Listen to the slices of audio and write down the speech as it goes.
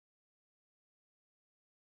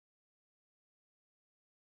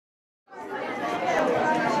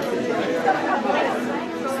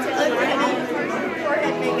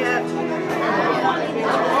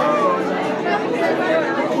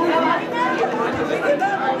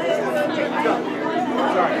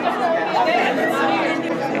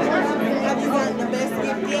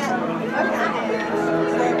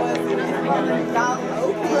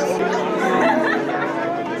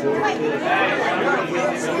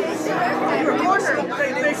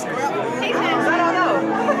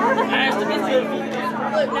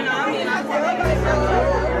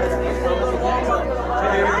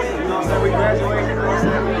We graduated.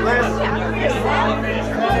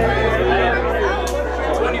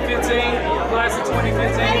 2015, class of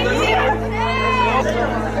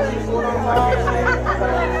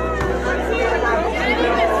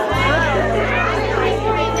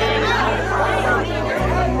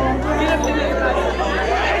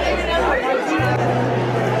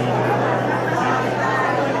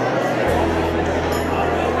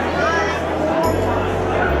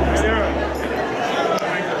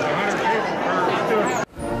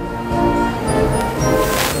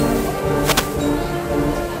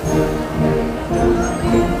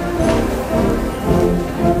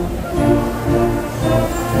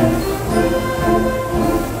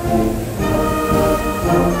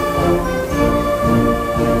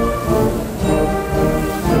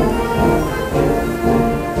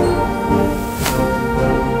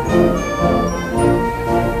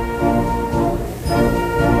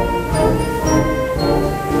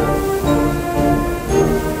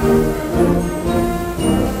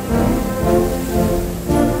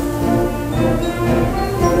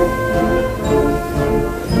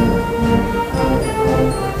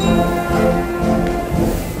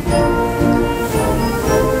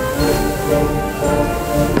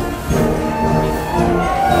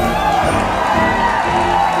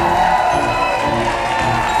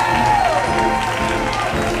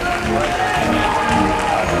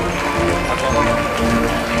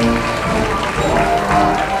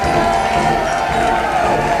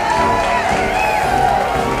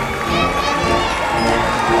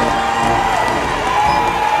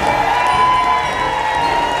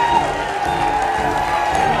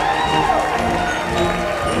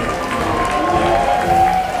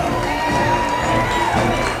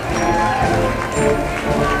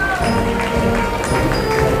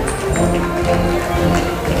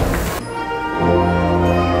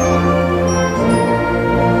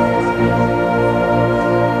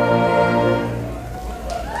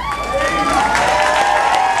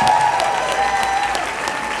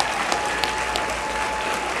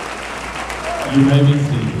You may be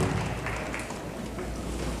seated.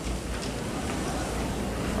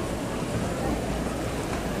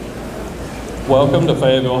 Welcome to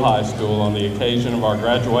Fayetteville High School on the occasion of our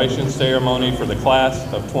graduation ceremony for the class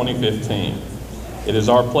of 2015. It is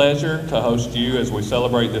our pleasure to host you as we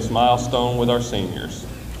celebrate this milestone with our seniors.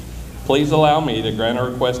 Please allow me to grant a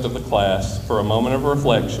request of the class for a moment of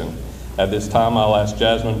reflection. At this time, I'll ask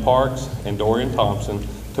Jasmine Parks and Dorian Thompson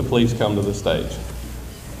to please come to the stage.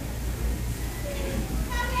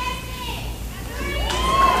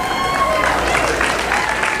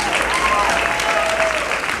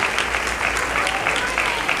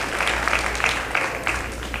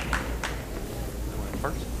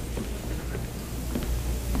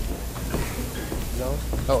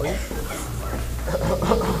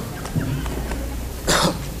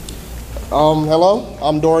 Hello,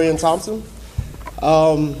 I'm Dorian Thompson.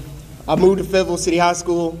 I moved to Fayetteville City High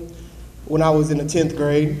School when I was in the 10th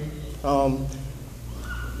grade. I'm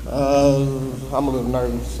a little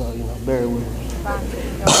nervous, so bear with me.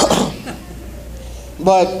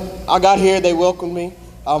 But I got here, they welcomed me.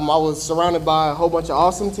 I was surrounded by a whole bunch of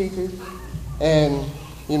awesome teachers, and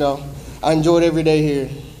I enjoyed every day here.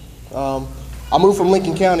 I moved from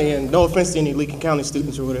Lincoln County, and no offense to any Lincoln County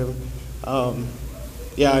students or whatever.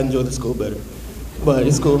 Yeah, I enjoy the school better, but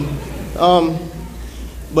it's cool.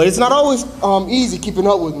 But it's not always easy keeping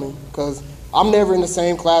up with me, because I'm never in the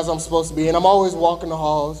same class I'm supposed to be in. I'm always walking the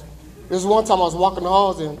halls. There's one time I was walking the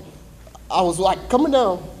halls, and I was like coming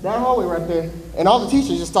down that hallway right there, and all the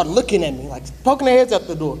teachers just started looking at me, like poking their heads out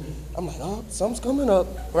the door. I'm like, oh, something's coming up,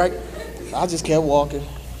 right? I just kept walking.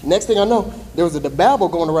 Next thing I know, there was a babble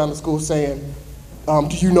going around the school saying,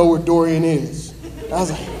 do you know where Dorian is? And I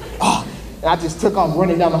was like, ah. And I just took off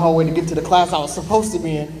running down the hallway to get to the class I was supposed to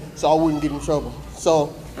be in so I wouldn't get in trouble.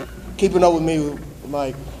 So keeping up with me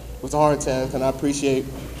was a hard task, and I appreciate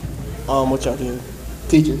what y'all did.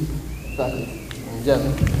 Teachers, faculty, and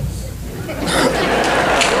gentlemen. The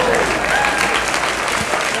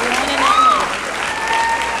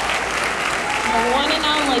one and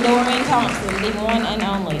only Dorian Thompson, the one and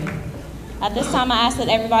only. At this time, I ask that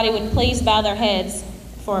everybody would please bow their heads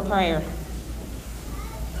for a prayer.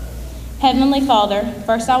 Heavenly Father,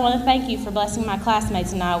 first I want to thank you for blessing my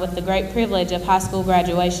classmates and I with the great privilege of high school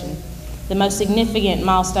graduation, the most significant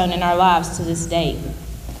milestone in our lives to this date.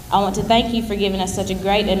 I want to thank you for giving us such a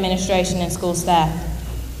great administration and school staff.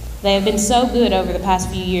 They have been so good over the past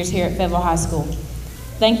few years here at Fayetteville High School.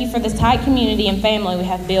 Thank you for the tight community and family we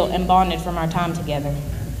have built and bonded from our time together.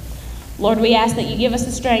 Lord, we ask that you give us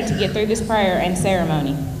the strength to get through this prayer and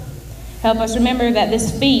ceremony. Help us remember that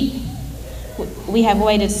this feat we have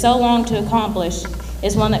waited so long to accomplish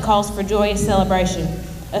is one that calls for joyous celebration,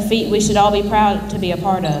 a feat we should all be proud to be a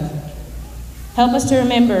part of. Help us to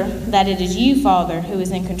remember that it is you, Father, who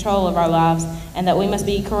is in control of our lives, and that we must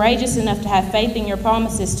be courageous enough to have faith in your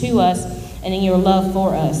promises to us and in your love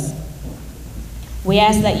for us. We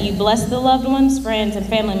ask that you bless the loved ones, friends, and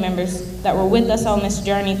family members that were with us on this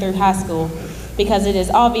journey through high school, because it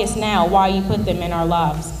is obvious now why you put them in our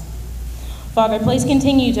lives. Father, please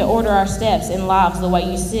continue to order our steps in lives the way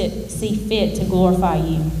you see fit to glorify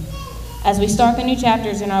you. As we start the new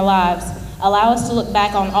chapters in our lives, allow us to look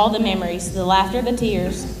back on all the memories, the laughter, the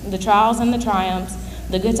tears, the trials and the triumphs,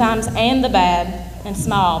 the good times and the bad, and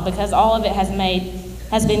smile, because all of it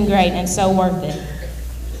has been great and so worth it.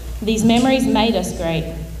 These memories made us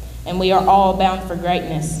great, and we are all bound for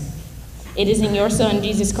greatness. It is in your Son,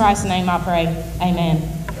 Jesus Christ's name, I pray. Amen.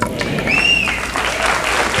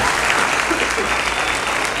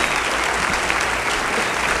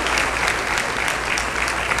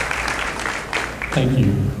 Thank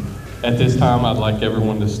you. At this time, I'd like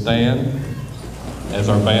everyone to stand. As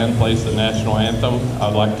our band plays the national anthem,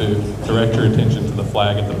 I'd like to direct your attention to the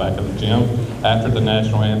flag at the back of the gym. After the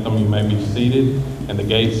national anthem, you may be seated, and the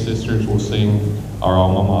Gates sisters will sing our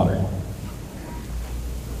alma mater.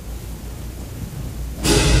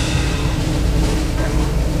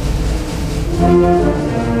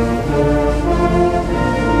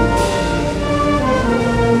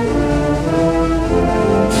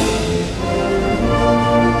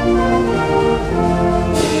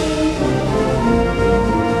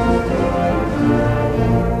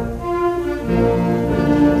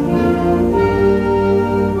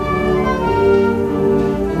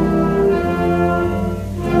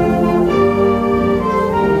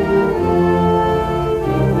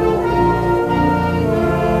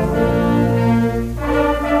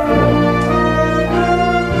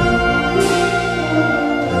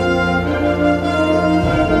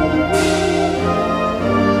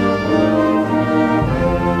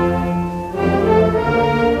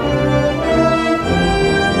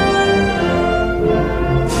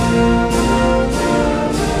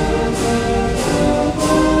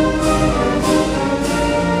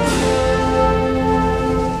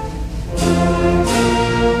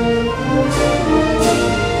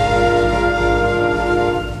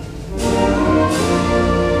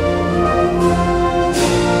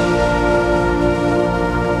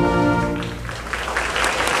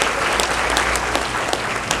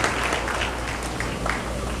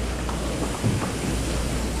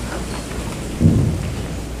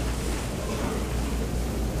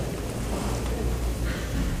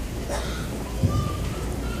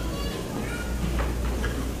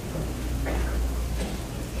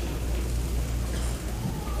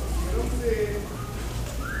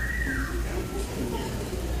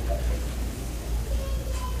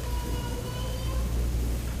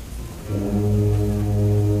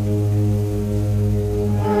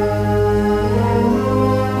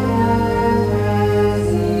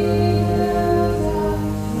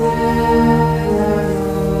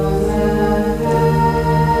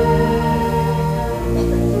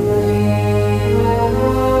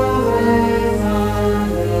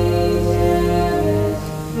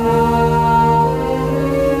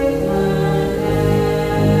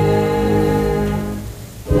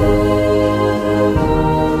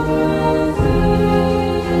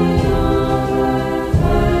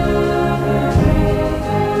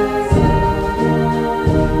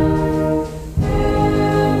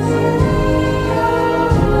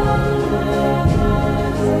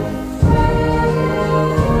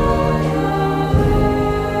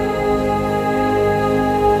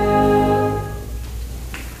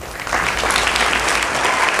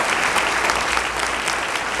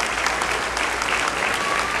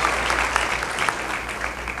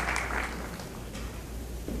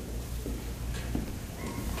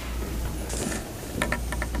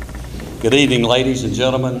 Good evening, ladies and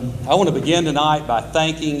gentlemen. I want to begin tonight by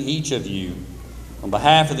thanking each of you on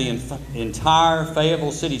behalf of the entire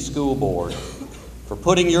Fayetteville City School Board for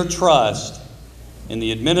putting your trust in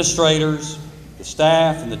the administrators, the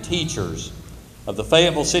staff, and the teachers of the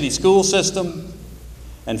Fayetteville City School System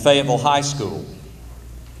and Fayetteville High School.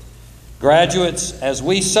 Graduates, as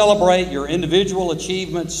we celebrate your individual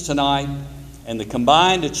achievements tonight and the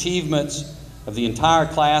combined achievements of the entire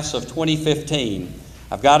class of 2015,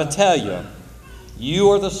 I've got to tell you, you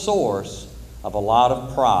are the source of a lot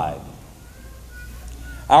of pride.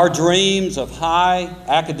 Our dreams of high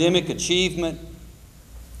academic achievement,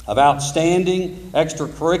 of outstanding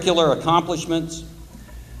extracurricular accomplishments,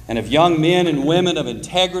 and of young men and women of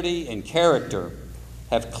integrity and character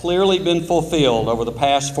have clearly been fulfilled over the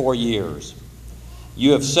past 4 years.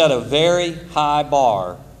 You have set a very high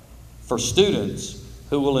bar for students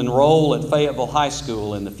who will enroll at Fayetteville High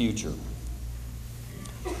School in the future.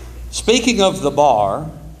 Speaking of the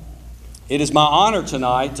bar, it is my honor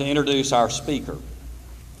tonight to introduce our speaker.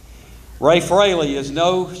 Ray Fraley is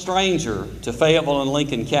no stranger to Fayetteville and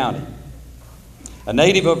Lincoln County. A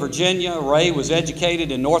native of Virginia, Ray was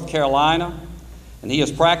educated in North Carolina, and he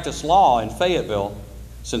has practiced law in Fayetteville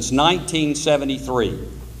since 1973.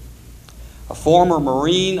 A former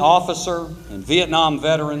Marine officer and Vietnam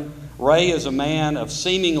veteran, Ray is a man of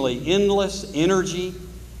seemingly endless energy,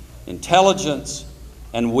 intelligence,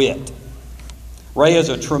 and wit. Ray is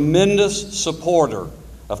a tremendous supporter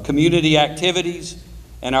of community activities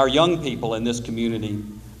and our young people in this community,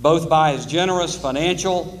 both by his generous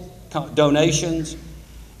financial donations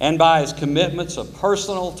and by his commitments of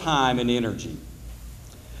personal time and energy.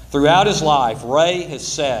 Throughout his life, Ray has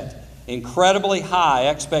set incredibly high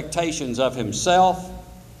expectations of himself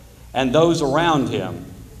and those around him,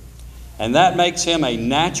 and that makes him a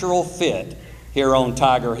natural fit here on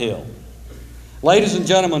Tiger Hill. Ladies and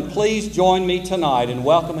gentlemen, please join me tonight in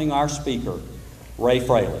welcoming our speaker, Ray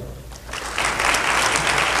Fraley.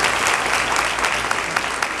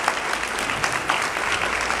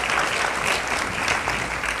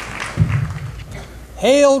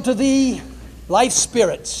 Hail to thee, life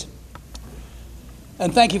spirits.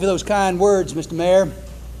 And thank you for those kind words, Mr. Mayor.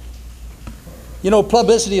 You know,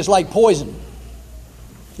 publicity is like poison.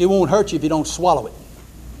 It won't hurt you if you don't swallow it.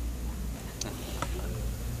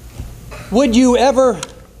 Would you ever,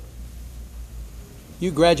 you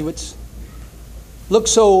graduates, look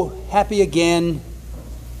so happy again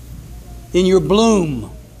in your bloom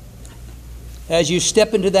as you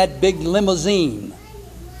step into that big limousine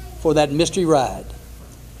for that mystery ride?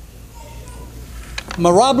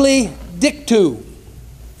 Mirabile dictu.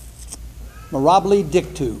 Mirabile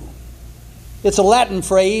dictu. It's a Latin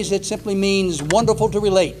phrase. It simply means wonderful to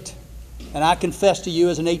relate. And I confess to you,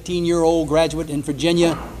 as an 18-year-old graduate in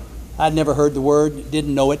Virginia, I'd never heard the word,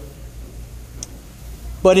 didn't know it.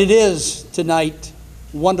 But it is tonight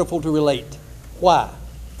wonderful to relate. Why?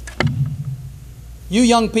 You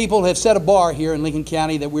young people have set a bar here in Lincoln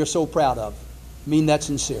County that we're so proud of. I mean that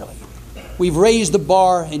sincerely. We've raised the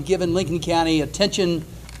bar and given Lincoln County attention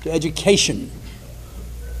to education,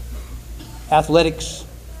 athletics,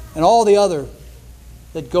 and all the other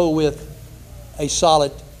that go with a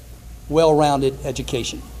solid, well-rounded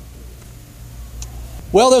education.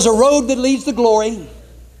 Well, there's a road that leads to glory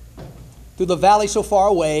through the valley so far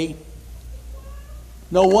away.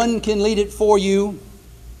 No one can lead it for you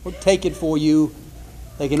or take it for you.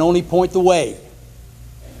 They can only point the way.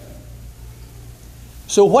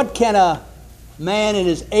 So what can a man in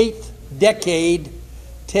his 8th decade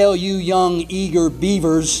tell you young, eager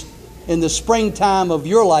beavers in the springtime of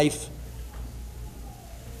your life?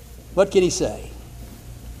 What can he say?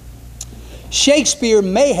 Shakespeare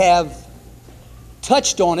may have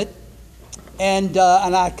touched on it, and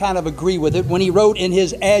I kind of agree with it, when he wrote in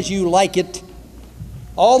his As You Like It,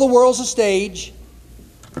 all the world's a stage,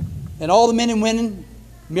 and all the men and women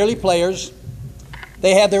merely players.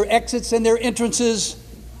 They have their exits and their entrances,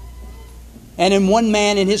 and in one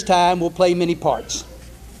man in his time will play many parts.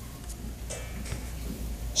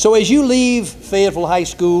 So as you leave Fayetteville High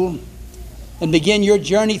School and begin your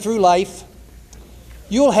journey through life,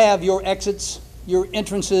 you'll have your exits, your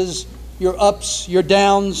entrances, your ups, your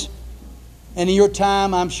downs, and in your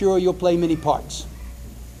time, I'm sure you'll play many parts.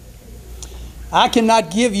 I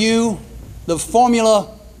cannot give you the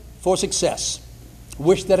formula for success.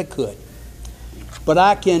 Wish that I could. But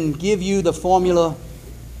I can give you the formula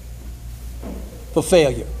for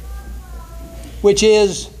failure, which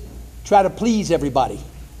is try to please everybody.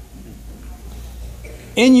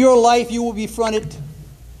 In your life, you will be fronted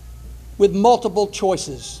with multiple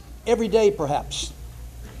choices, every day perhaps.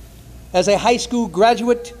 As a high school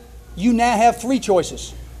graduate, you now have 3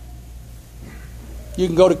 choices. You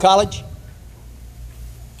can go to college,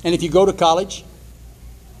 and if you go to college,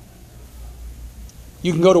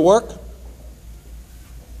 you can go to work,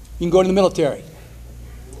 you can go to the military.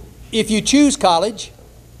 If you choose college,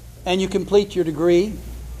 and you complete your degree,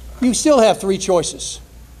 you still have three choices.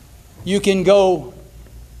 You can go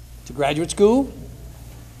to graduate school,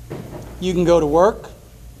 you can go to work,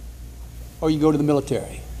 or you go to the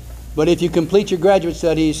military. But if you complete your graduate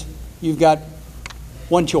studies, you've got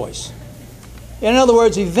one choice. In other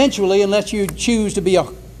words, eventually, unless you choose to be a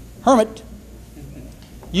hermit,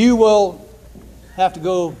 you will have to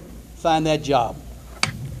go find that job.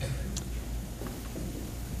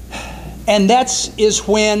 And that is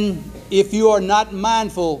when, if you are not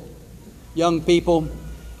mindful, young people,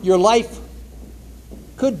 your life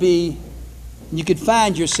could be, you could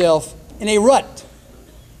find yourself in a rut.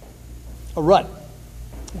 A rut.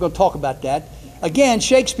 We're going to talk about that. Again,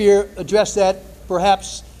 Shakespeare addressed that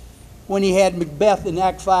perhaps when he had Macbeth in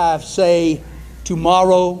Act 5 say,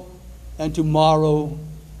 tomorrow and tomorrow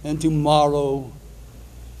and tomorrow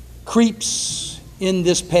creeps in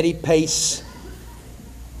this petty pace,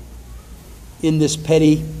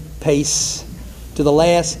 to the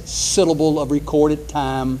last syllable of recorded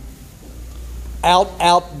time. Out,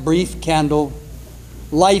 out, brief candle.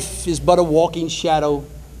 Life is but a walking shadow,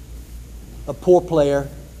 a poor player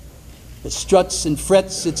that struts and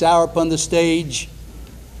frets its hour upon the stage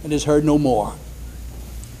and is heard no more.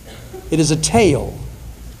 It is a tale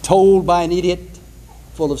told by an idiot,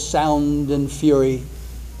 full of sound and fury,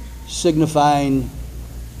 signifying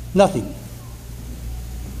nothing.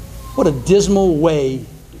 What a dismal way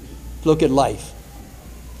to look at life.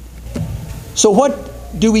 So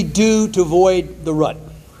what do we do to avoid the rut?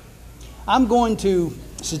 I'm going to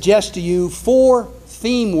suggest to you 4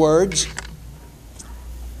 theme words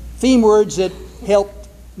that helped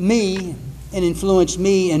me and influenced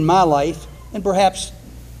me in my life, and perhaps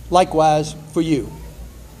likewise for you.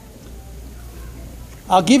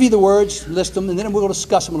 I'll give you the words, list them, and then we'll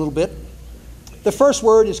discuss them a little bit. The first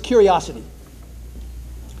word is curiosity.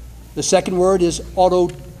 The second word is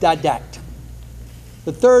autodidact.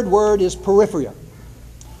 The third word is peripheria,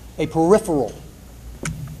 a peripheral.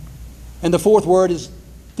 And the fourth word is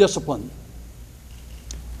discipline.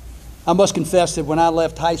 I must confess that when I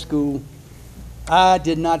left high school, I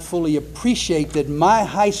did not fully appreciate that my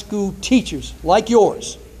high school teachers, like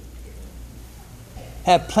yours,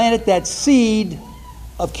 have planted that seed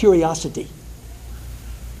of curiosity.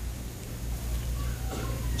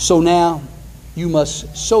 So now you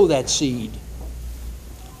must sow that seed.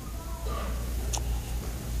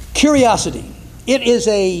 Curiosity. It is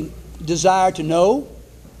a desire to know,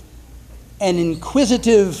 an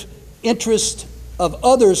inquisitive interest of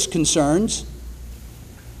others' concerns,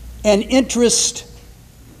 an interest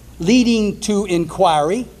leading to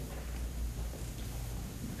inquiry.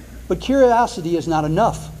 But curiosity is not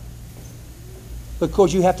enough,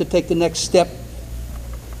 because you have to take the next step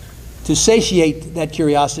to satiate that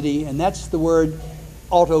curiosity, and that's the word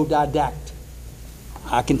autodidact.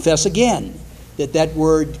 I confess again that that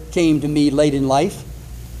word came to me late in life,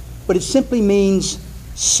 but it simply means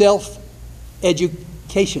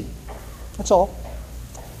self-education. That's all.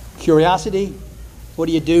 Curiosity, what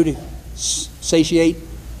do you do to satiate?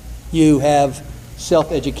 You have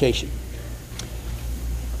self-education.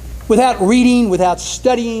 Without reading, without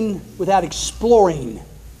studying, without exploring,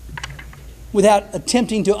 without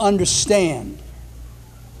attempting to understand,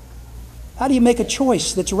 how do you make a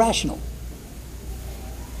choice that's rational?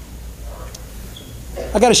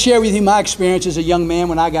 I got to share with you my experience as a young man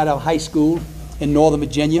when I got out of high school in Northern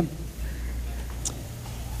Virginia.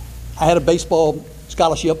 I had a baseball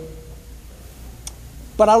scholarship,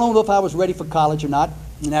 but I don't know if I was ready for college or not.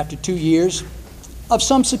 And after 2 years of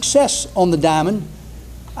some success on the diamond,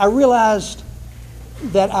 I realized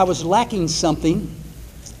that I was lacking something.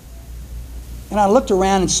 And I looked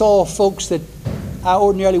around and saw folks that I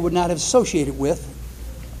ordinarily would not have associated with,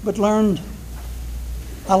 but learned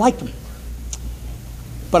I liked them.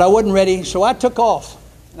 But I wasn't ready, so I took off.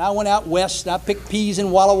 And I went out west. I picked peas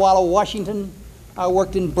in Walla Walla, Washington. I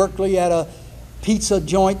worked in Berkeley at a pizza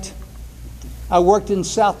joint. I worked in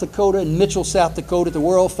South Dakota, in Mitchell, South Dakota, at the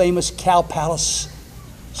world-famous Cow Palace,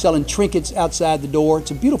 selling trinkets outside the door.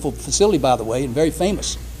 It's a beautiful facility, by the way, and very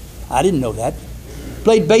famous. I didn't know that.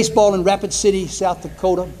 Played baseball in Rapid City, South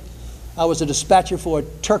Dakota. I was a dispatcher for a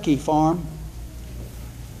turkey farm.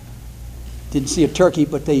 Didn't see a turkey,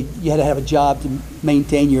 but you had to have a job to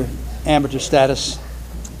maintain your amateur status.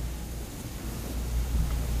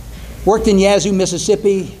 Worked in Yazoo,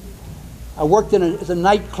 Mississippi. I worked as a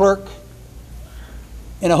night clerk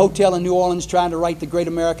in a hotel in New Orleans trying to write the great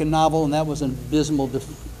American novel, and that was an abysmal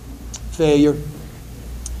failure.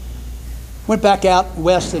 Went back out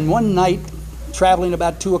west, and one night, traveling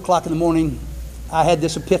about 2 o'clock in the morning, I had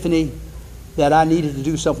this epiphany that I needed to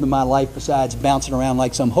do something in my life besides bouncing around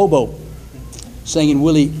like some hobo, singing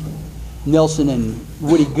Willie Nelson and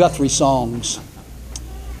Woody Guthrie songs.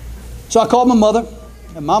 So I called my mother,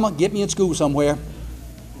 and Mama, get me in school somewhere.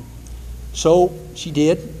 So she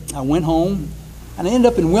did. I went home, and I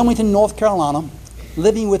ended up in Wilmington, North Carolina,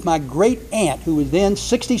 living with my great aunt, who was then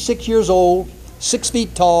 66 years old, 6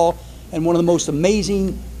 feet tall, and one of the most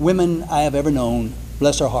amazing women I have ever known.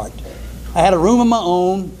 Bless her heart. I had a room of my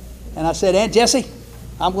own, and I said, Aunt Jessie,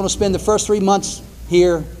 I'm going to spend the first 3 months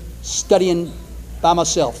here studying by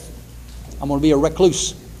myself. I'm going to be a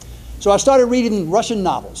recluse. So I started reading Russian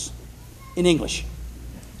novels in English.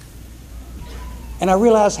 And I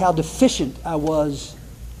realized how deficient I was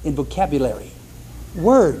in vocabulary.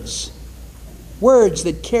 Words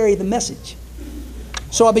that carry the message.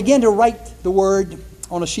 So I began to write the word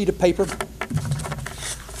on a sheet of paper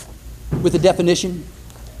with a definition,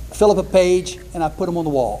 fill up a page, and I put them on the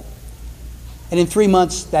wall. And in 3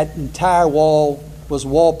 months, that entire wall was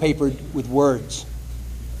wallpapered with words.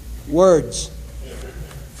 Words.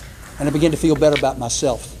 And I began to feel better about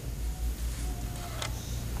myself.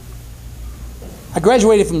 I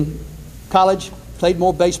graduated from college, played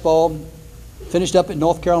more baseball, finished up at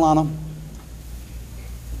North Carolina,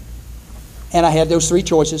 and I had those 3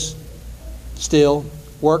 choices still.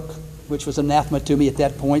 Work, which was anathema to me at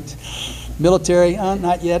that point. Military,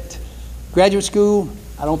 not yet. Graduate school,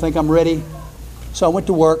 I don't think I'm ready. So I went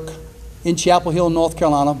to work in Chapel Hill, North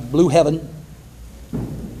Carolina, Blue Heaven,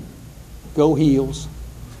 go Heels,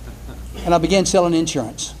 and I began selling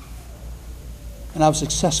insurance. And I was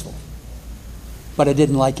successful, but I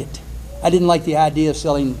didn't like it. I didn't like the idea of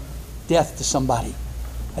selling death to somebody.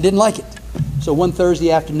 I didn't like it. So one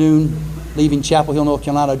Thursday afternoon, leaving Chapel Hill, North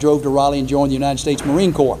Carolina, I drove to Raleigh and joined the United States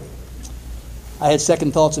Marine Corps. I had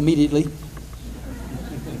second thoughts immediately.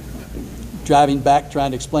 Driving back,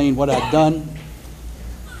 trying to explain what I'd done.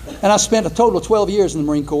 And I spent a total of 12 years in the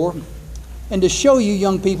Marine Corps. And to show you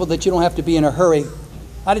young people that you don't have to be in a hurry,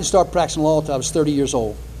 I didn't start practicing law until I was 30 years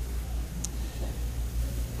old.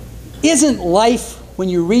 Isn't life, when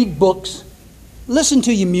you read books, listen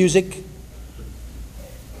to your music,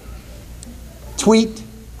 tweet?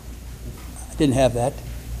 I didn't have that.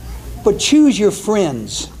 But choose your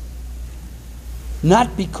friends,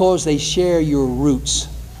 not because they share your roots,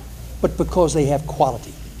 but because they have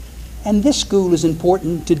quality. And this school is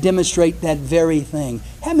important to demonstrate that very thing.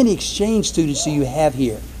 How many exchange students do you have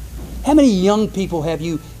here? How many young people have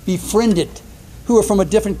you befriended who are from a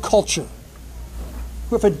different culture,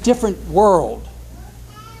 who are from a different world,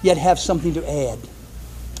 yet have something to add?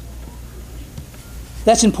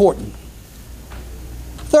 That's important.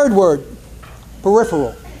 Third word,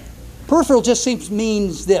 peripheral. Peripheral just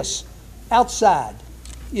means this, outside.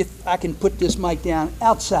 If I can put this mic down,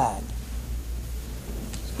 outside.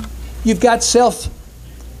 You've got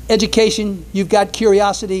self-education, you've got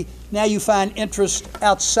curiosity, now you find interest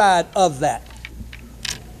outside of that.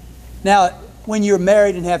 Now, when you're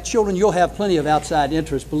married and have children, you'll have plenty of outside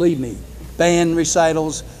interests, believe me. Band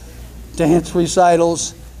recitals, dance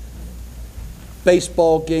recitals,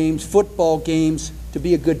 baseball games, football games. To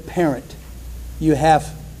be a good parent, you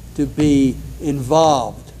have to be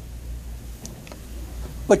involved.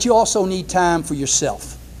 But you also need time for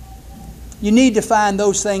yourself. You need to find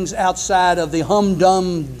those things outside of the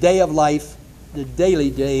humdum day of life, the daily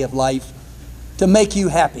day of life, to make you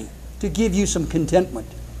happy, to give you some contentment.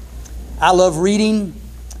 I love reading.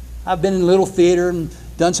 I've been in little theater and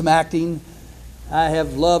done some acting. I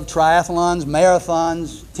have loved triathlons,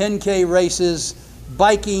 marathons, 10K races,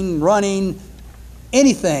 biking, running,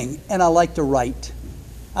 anything. And I like to write.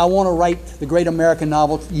 I want to write the great American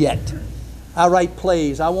novel yet. I write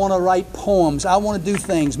plays. I want to write poems. I want to do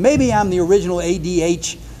things. Maybe I'm the original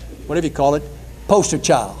ADH, whatever you call it, poster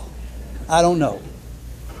child. I don't know.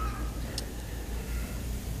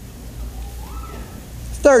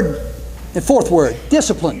 Third and fourth word,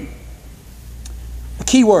 discipline. A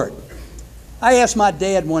key word. I asked my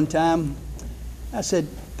dad one time, I said,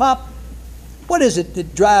 Pop, what is it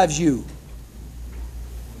that drives you?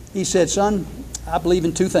 He said, son, I believe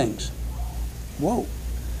in 2 things. Whoa.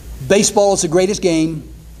 Baseball is the greatest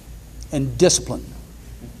game, and discipline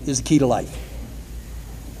is the key to life.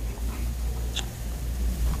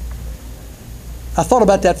 I thought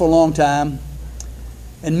about that for a long time,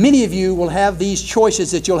 and many of you will have these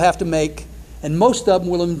choices that you'll have to make, and most of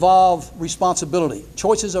them will involve responsibility,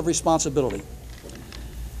 choices of responsibility.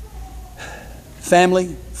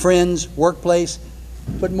 Family, friends, workplace,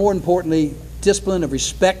 but more importantly, discipline of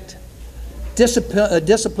respect,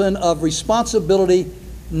 discipline of responsibility,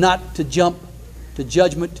 not to jump to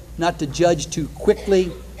judgment, not to judge too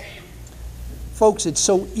quickly. Folks, it's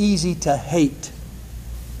so easy to hate.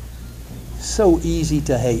 So easy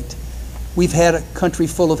to hate. We've had a country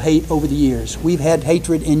full of hate over the years. We've had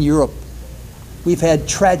hatred in Europe. We've had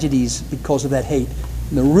tragedies because of that hate.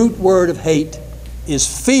 And the root word of hate is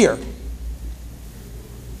fear.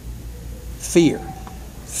 Fear.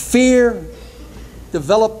 Fear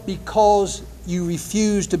developed because you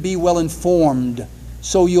refuse to be well informed,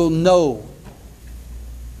 so you'll know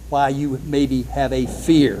why you maybe have a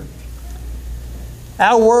fear.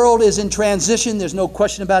 Our world is in transition, there's no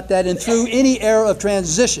question about that, and through any era of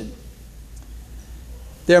transition,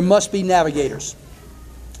 there must be navigators,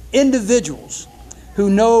 individuals who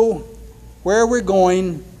know where we're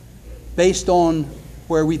going based on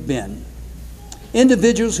where we've been,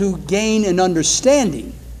 individuals who gain an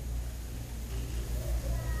understanding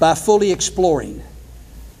by fully exploring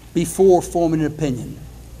before forming an opinion,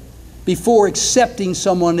 before accepting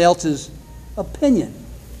someone else's opinion.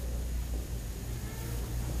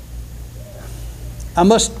 I'm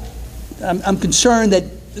concerned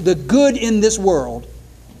that the good in this world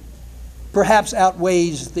perhaps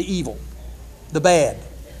outweighs the evil, the bad.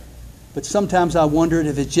 But sometimes I wondered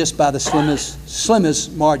if it's just by the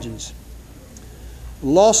slimmest margins.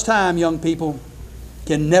 Lost time, young people,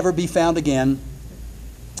 can never be found again.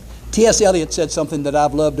 T.S. Eliot said something that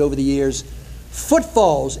I've loved over the years.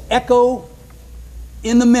 Footfalls echo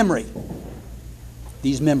in the memory.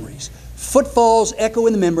 These memories. Footfalls echo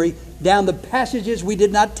in the memory down the passages we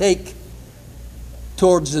did not take,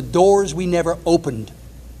 towards the doors we never opened.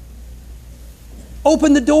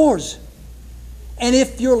 Open the doors. And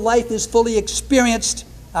if your life is fully experienced,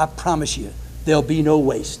 I promise you, there'll be no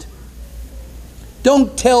waste.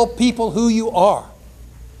 Don't tell people who you are.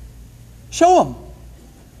 Show them.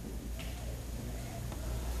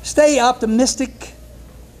 Stay optimistic.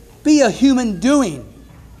 Be a human doing,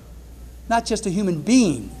 not just a human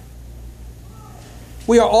being.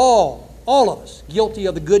 We are all of us, guilty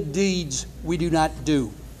of the good deeds we do not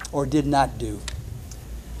do or did not do.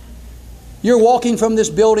 You're walking from this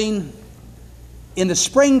building in the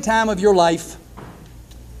springtime of your life.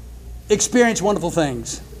 Experience wonderful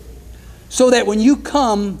things, so that when you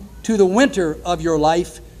come to the winter of your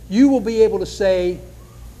life, you will be able to say,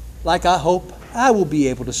 like I hope I will be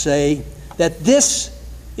able to say, that this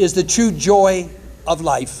is the true joy of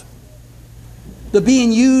life. The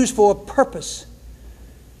being used for a purpose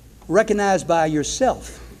recognized by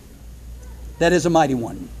yourself. That is a mighty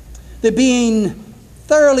one. The being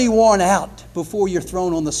thoroughly worn out before you're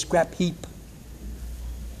thrown on the scrap heap.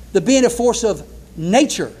 The being a force of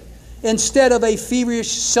nature instead of a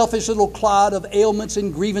feverish, selfish little clod of ailments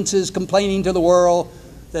and grievances complaining to the world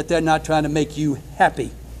that they're not trying to make you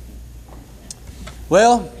happy.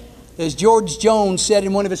 Well, as George Jones said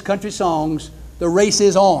in one of his country songs, the race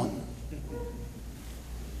is on.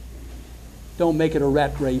 Don't make it a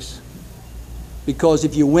rat race, because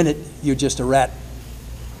if you win it, you're just a rat.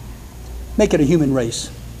 Make it a human race.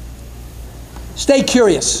 Stay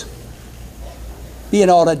curious. Be an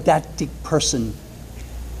autodidactic person.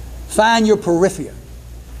 Find your periphery.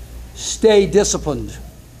 Stay disciplined.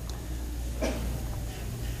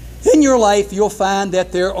 In your life, you'll find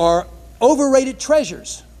that there are overrated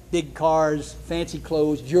treasures. Big cars, fancy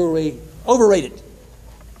clothes, jewelry, overrated.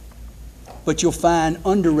 But you'll find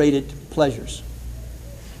underrated pleasures.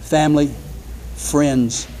 Family,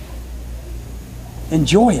 friends.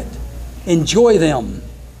 Enjoy it. Enjoy them.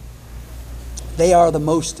 They are the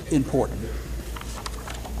most important.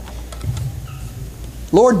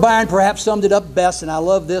 Lord Byron perhaps summed it up best, and I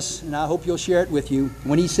love this, and I hope you'll share it with you,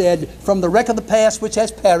 when he said, "From the wreck of the past which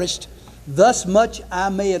has perished, thus much I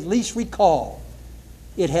may at least recall.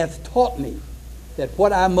 It hath taught me that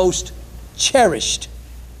what I most cherished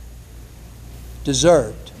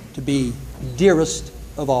deserved to be dearest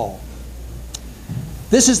of all."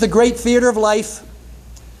 This is the great theater of life.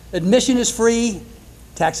 Admission is free.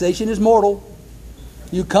 Taxation is mortal.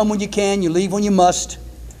 You come when you can, you leave when you must.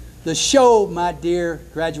 The show, my dear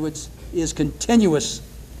graduates, is continuous.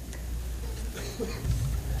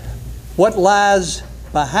 What lies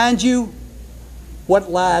behind you,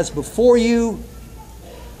 what lies before you,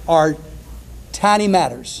 are tiny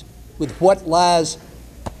matters with what lies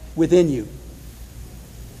within you.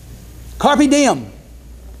 Carpe diem.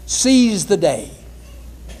 Seize the day.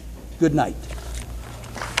 Good night.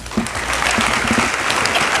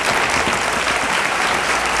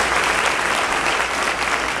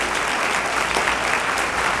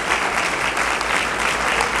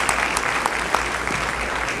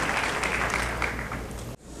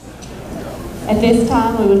 At this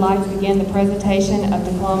time, we would like to begin the presentation of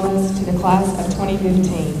diplomas to the class of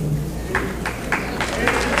 2015.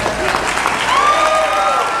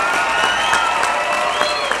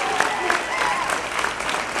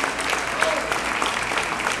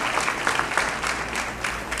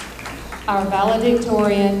 our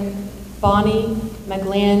valedictorian, Bonnie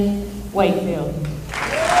McGlynn Wakefield.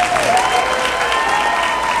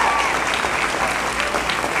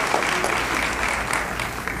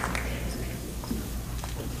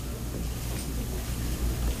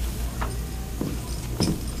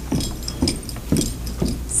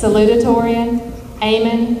 Salutatorian,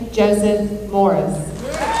 Amon Joseph Morris.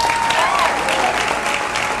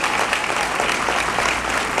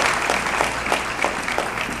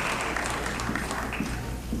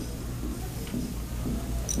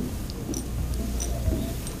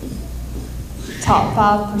 Top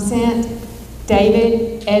 5%,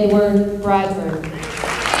 David Edward Bradford.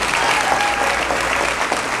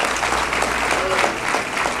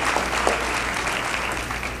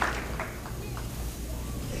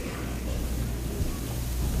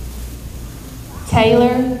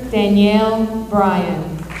 Taylor Danielle Bryan.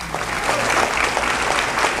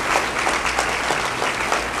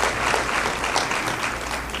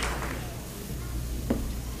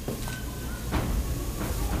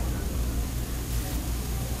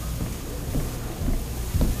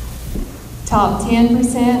 Top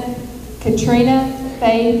 10%, Katrina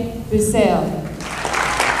Faith Bussell.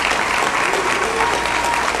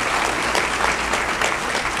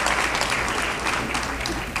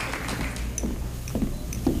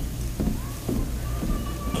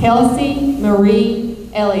 Kelsey Marie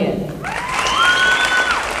Elliott.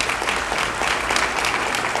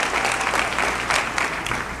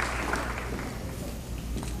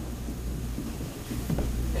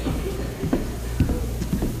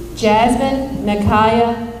 Jasmine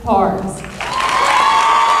Nakaya Parks.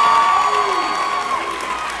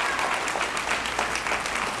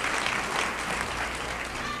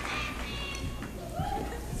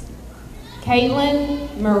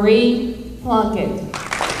 Caitlin Marie Plunkett.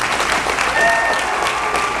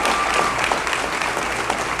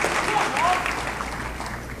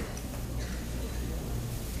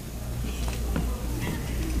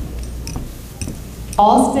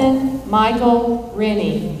 Austin Michael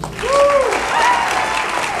Rennie.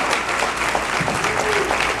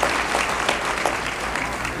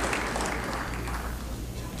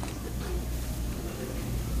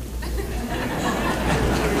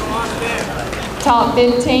 Top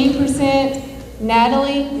 15%,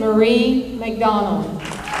 Natalie Marie McDonald.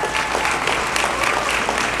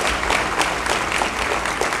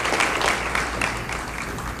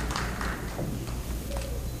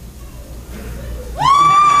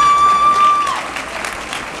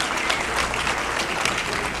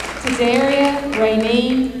 Taderia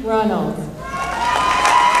Raineen Reynolds.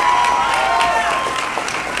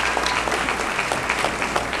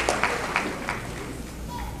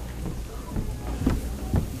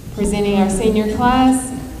 Presenting our senior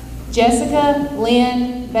class, Jessica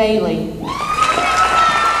Lynn Bailey.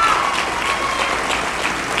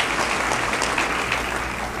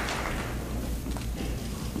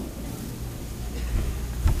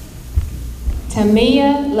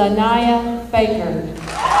 Tamia Lanaya Baker.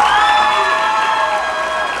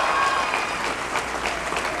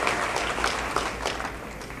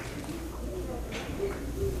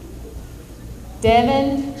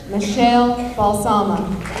 Devin Michelle Balsama.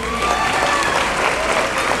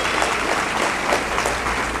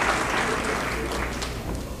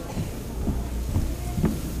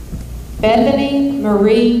 Bethany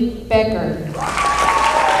Marie Becker.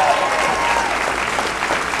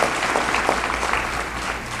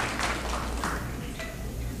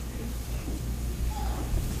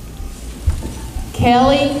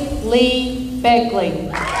 Kelly Lee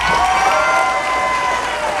Beckley.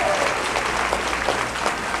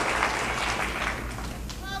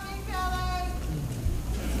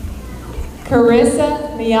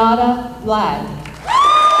 Carissa Miata Black.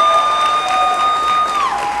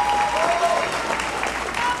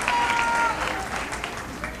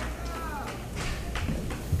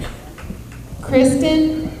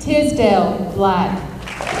 Kristen Tisdale Black.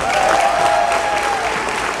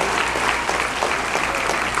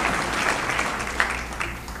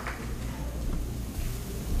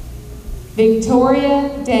 Victoria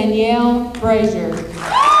Danielle Brazier.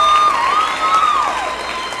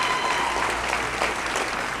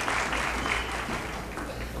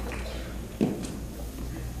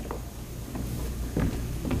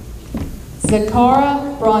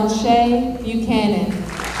 Zakara Bronche Buchanan.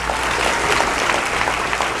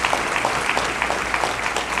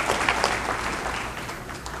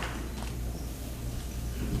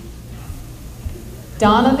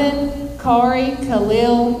 Donovan Kari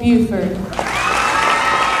Khalil Buford.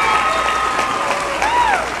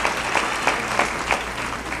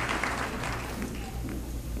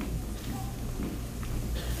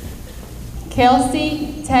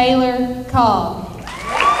 Kelsey Taylor Cobb.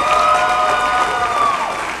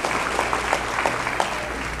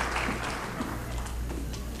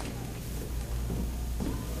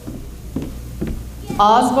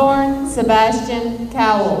 Osborne Sebastian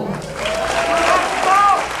Cowell.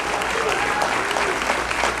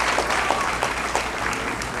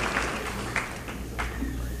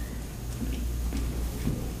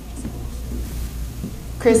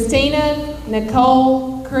 Christina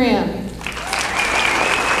Nicole Krim.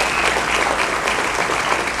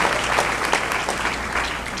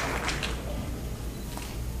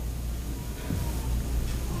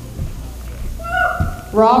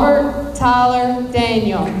 Robert Tyler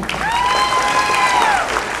Daniel.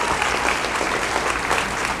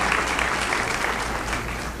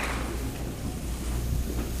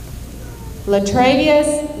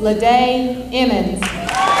 Latravius Ladae Emmons.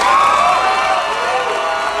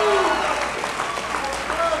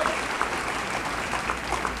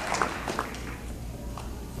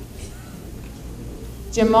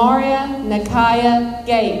 Jamaria Nakaya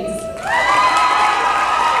Gates.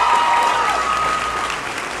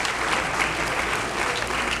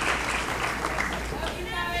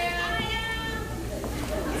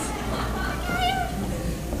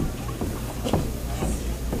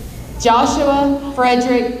 Joshua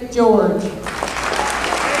Frederick George.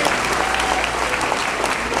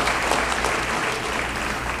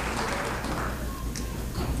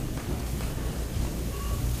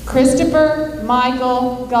 Christopher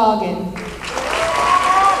Michael Goggin.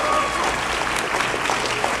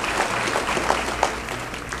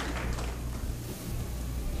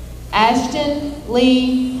 Ashton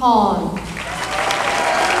Lee Hahn.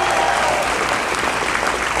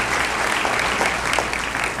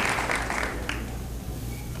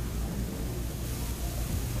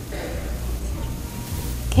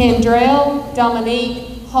 Kendrell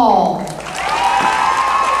Dominique Hall.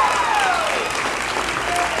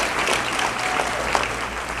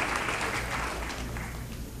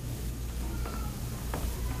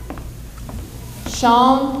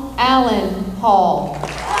 Sean Allen Hall.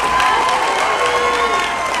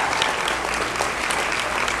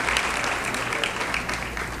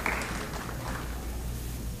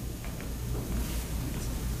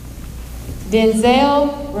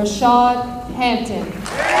 Denzel Rashad Hampton.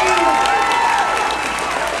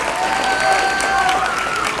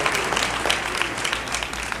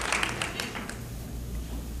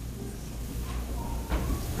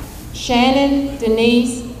 Shannon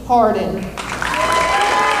Denise Harden.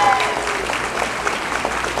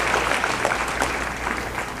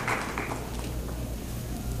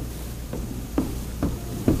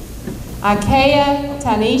 Ikea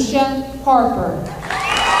Tanisha Harper.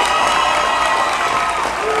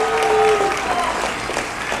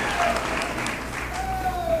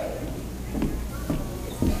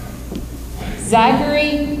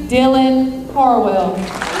 Zachary Dylan Harwell.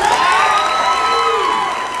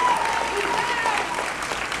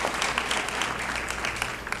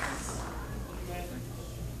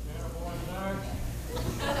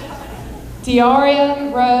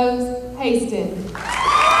 Tiaria Rose Haston.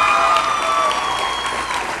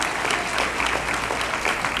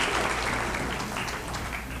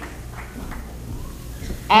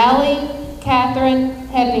 Allie Catherine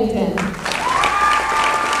Heffington.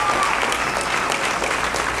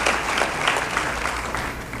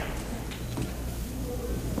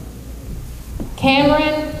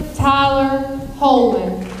 Cameron Tyler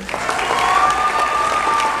Holman.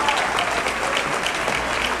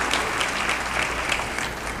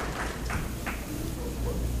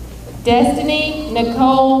 Destiny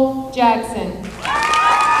Nicole Jackson.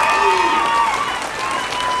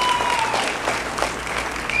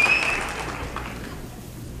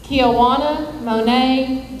 Kiawana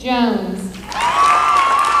Monet Jones.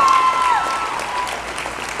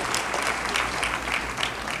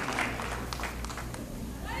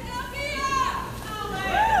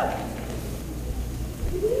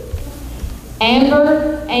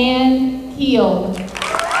 Amber Ann Keel.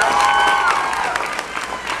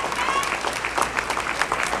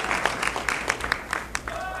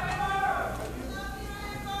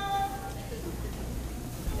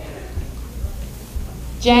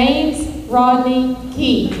 James Rodney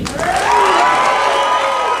Key.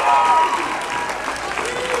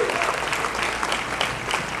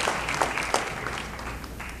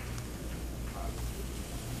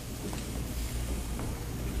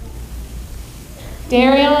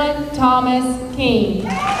 Darion Thomas King.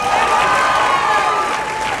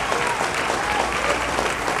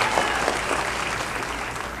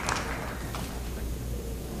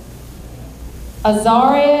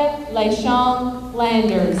 Azaria LaShawn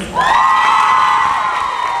Landers.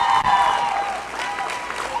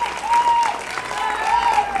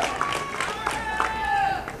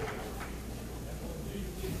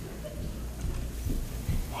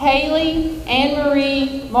 Haley Ann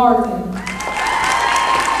Marie Martin.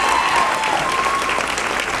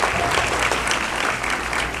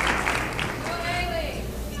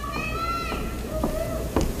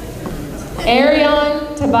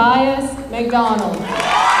 Arion Tobias McDonald.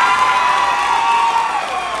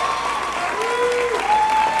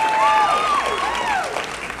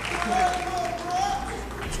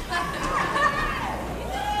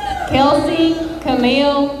 Kelsey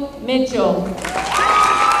Camille Mitchell.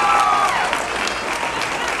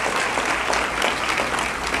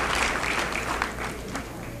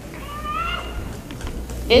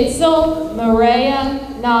 Itzel Maria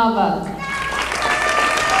Nava.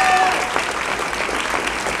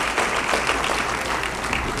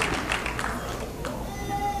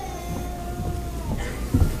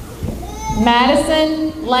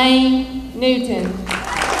 Madison Lane Newton.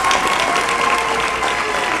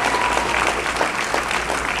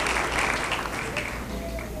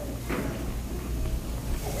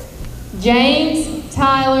 James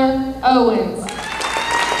Tyler Owens.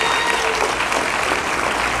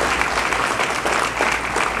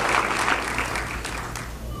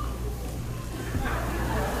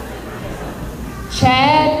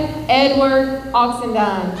 Chad Edward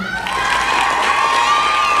Oxendine.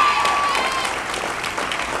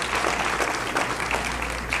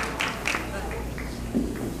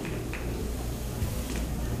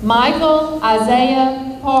 Michael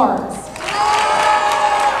Isaiah Parks.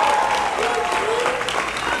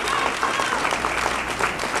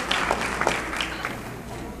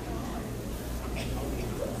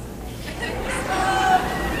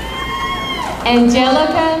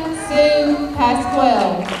 Angelica Sue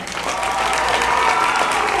Pasquale.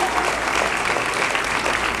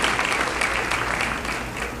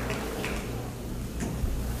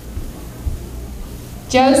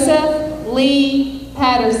 Joseph Lee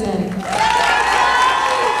Patterson.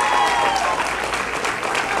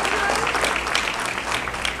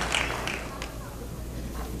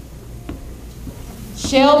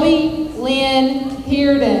 Shelby Lynn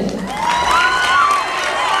Heerden.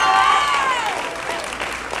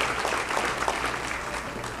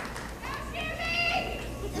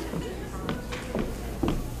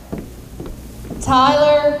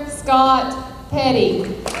 Tyler Scott Petty.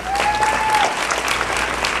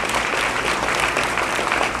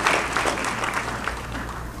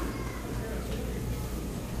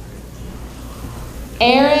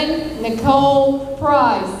 Erin Nicole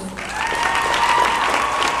Price.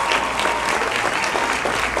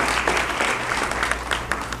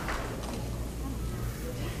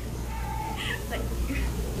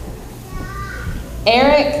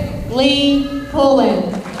 Eric Lee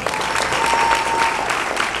Pullen.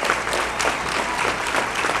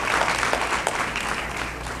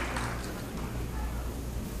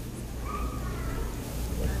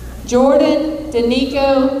 Jordan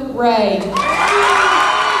Danico Ray.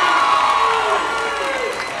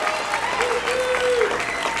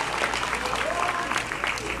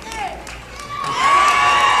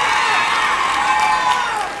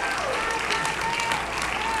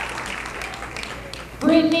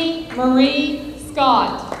 Brittany Marie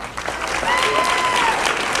Scott.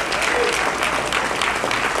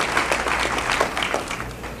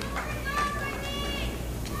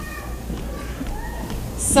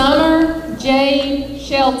 Summer J.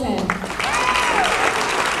 Shelton.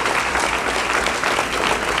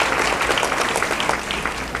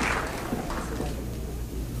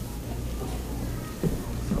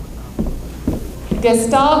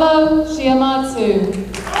 Gustavo Shiamatsu.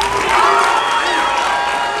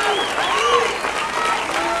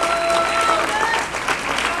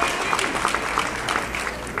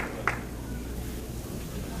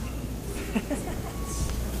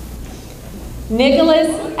 Nicholas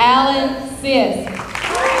Allen Sis.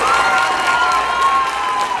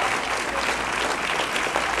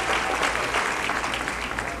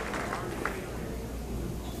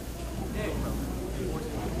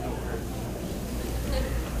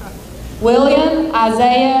 William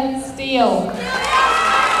Isaiah Steele.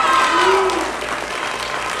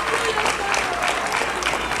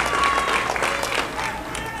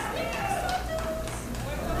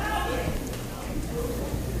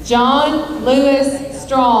 John Lewis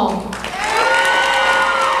Strong.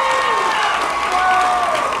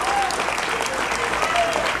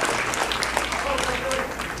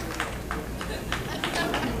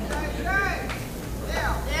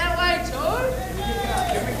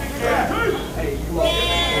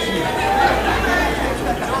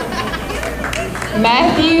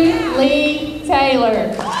 Matthew Lee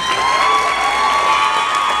Taylor.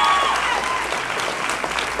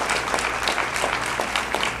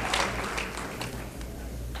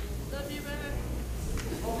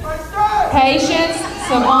 Patience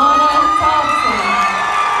Savannah Thompson.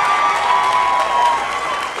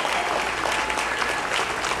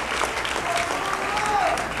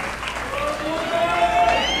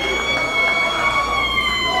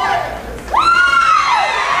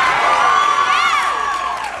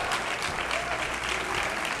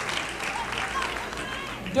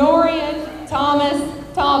 Dorian Thomas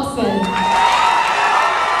Thompson.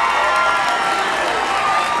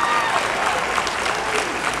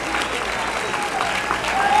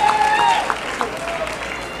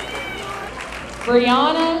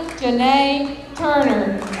 Brianna Janae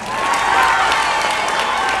Turner.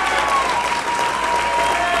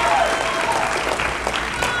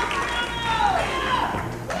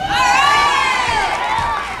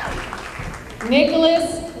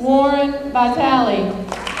 Nicholas Warren Vitale.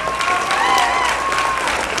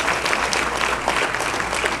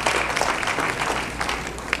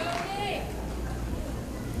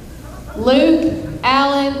 Luke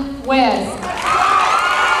Allen West.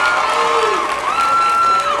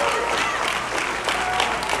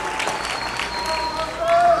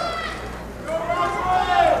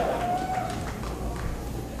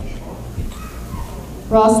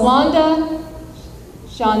 Roslonda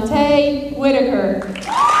Shantae Whitaker.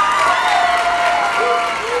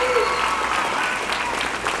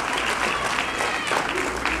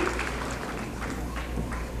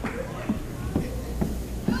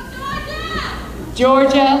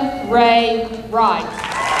 Georgia Ray Wright.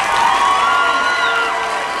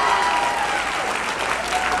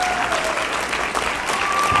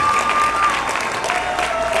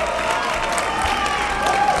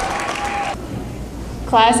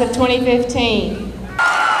 Class of 2015.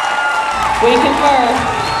 We confer.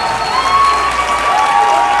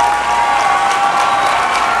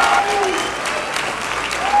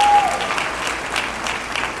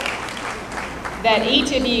 That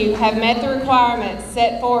each of you have met the requirements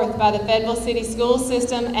set forth by the Fayetteville City School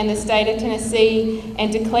System and the state of Tennessee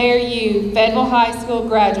and declare you Fayetteville High School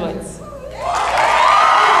graduates.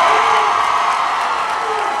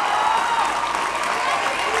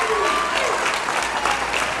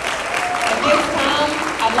 At this time,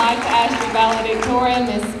 I'd like to ask your valedictorian,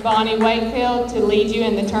 Miss Bonnie Wakefield, to lead you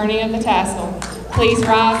in the turning of the tassel. Please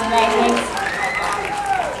rise, graduates.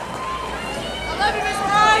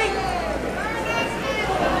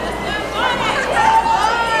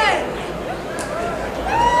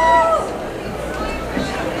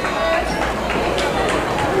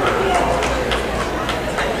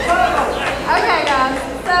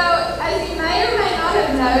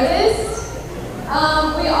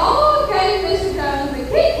 We all gave Mr. Jones a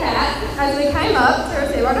Kit Kat as we came up to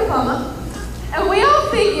receive our diploma, and we all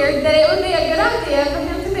figured that it would be a good idea for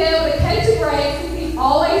him to be able to catch a break since he's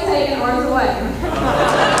always taking ours away.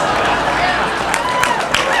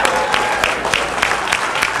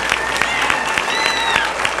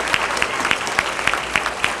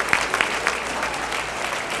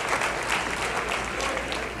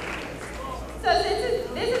 So since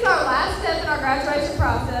this is our last step in our graduation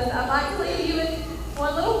process, I'd like to leave you with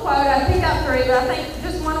one little quote. I picked out three, but I think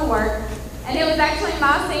just one will work. And it was actually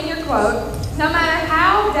my senior quote. No matter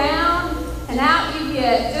how down and out you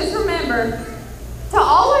get, just remember to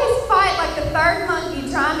always fight like the third monkey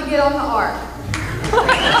trying to get on the ark.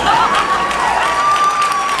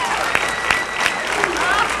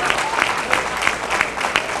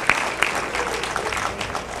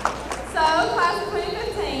 So, class of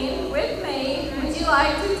 2015, with me, would you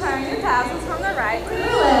like to turn your tassels from the right to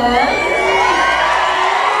the left?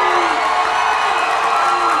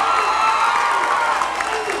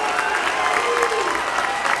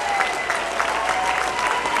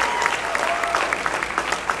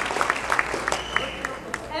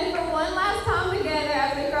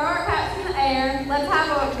 Let's have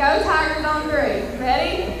a Go Tigers on three.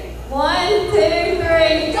 Ready? 1, 2,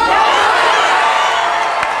 3, go!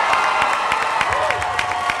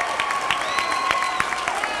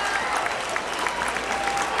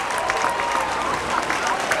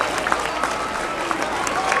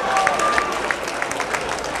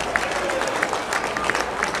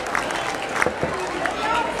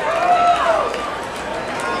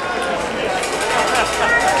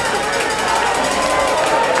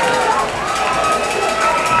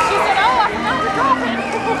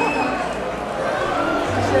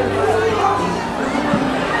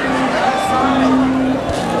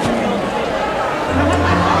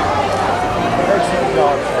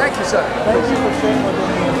 Thank you, sir. Thank you for sharing with me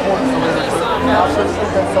the importance of this. I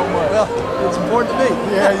appreciate that so much. Well, it's important to me.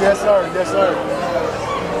 Yeah, yes, sir. Yes, sir.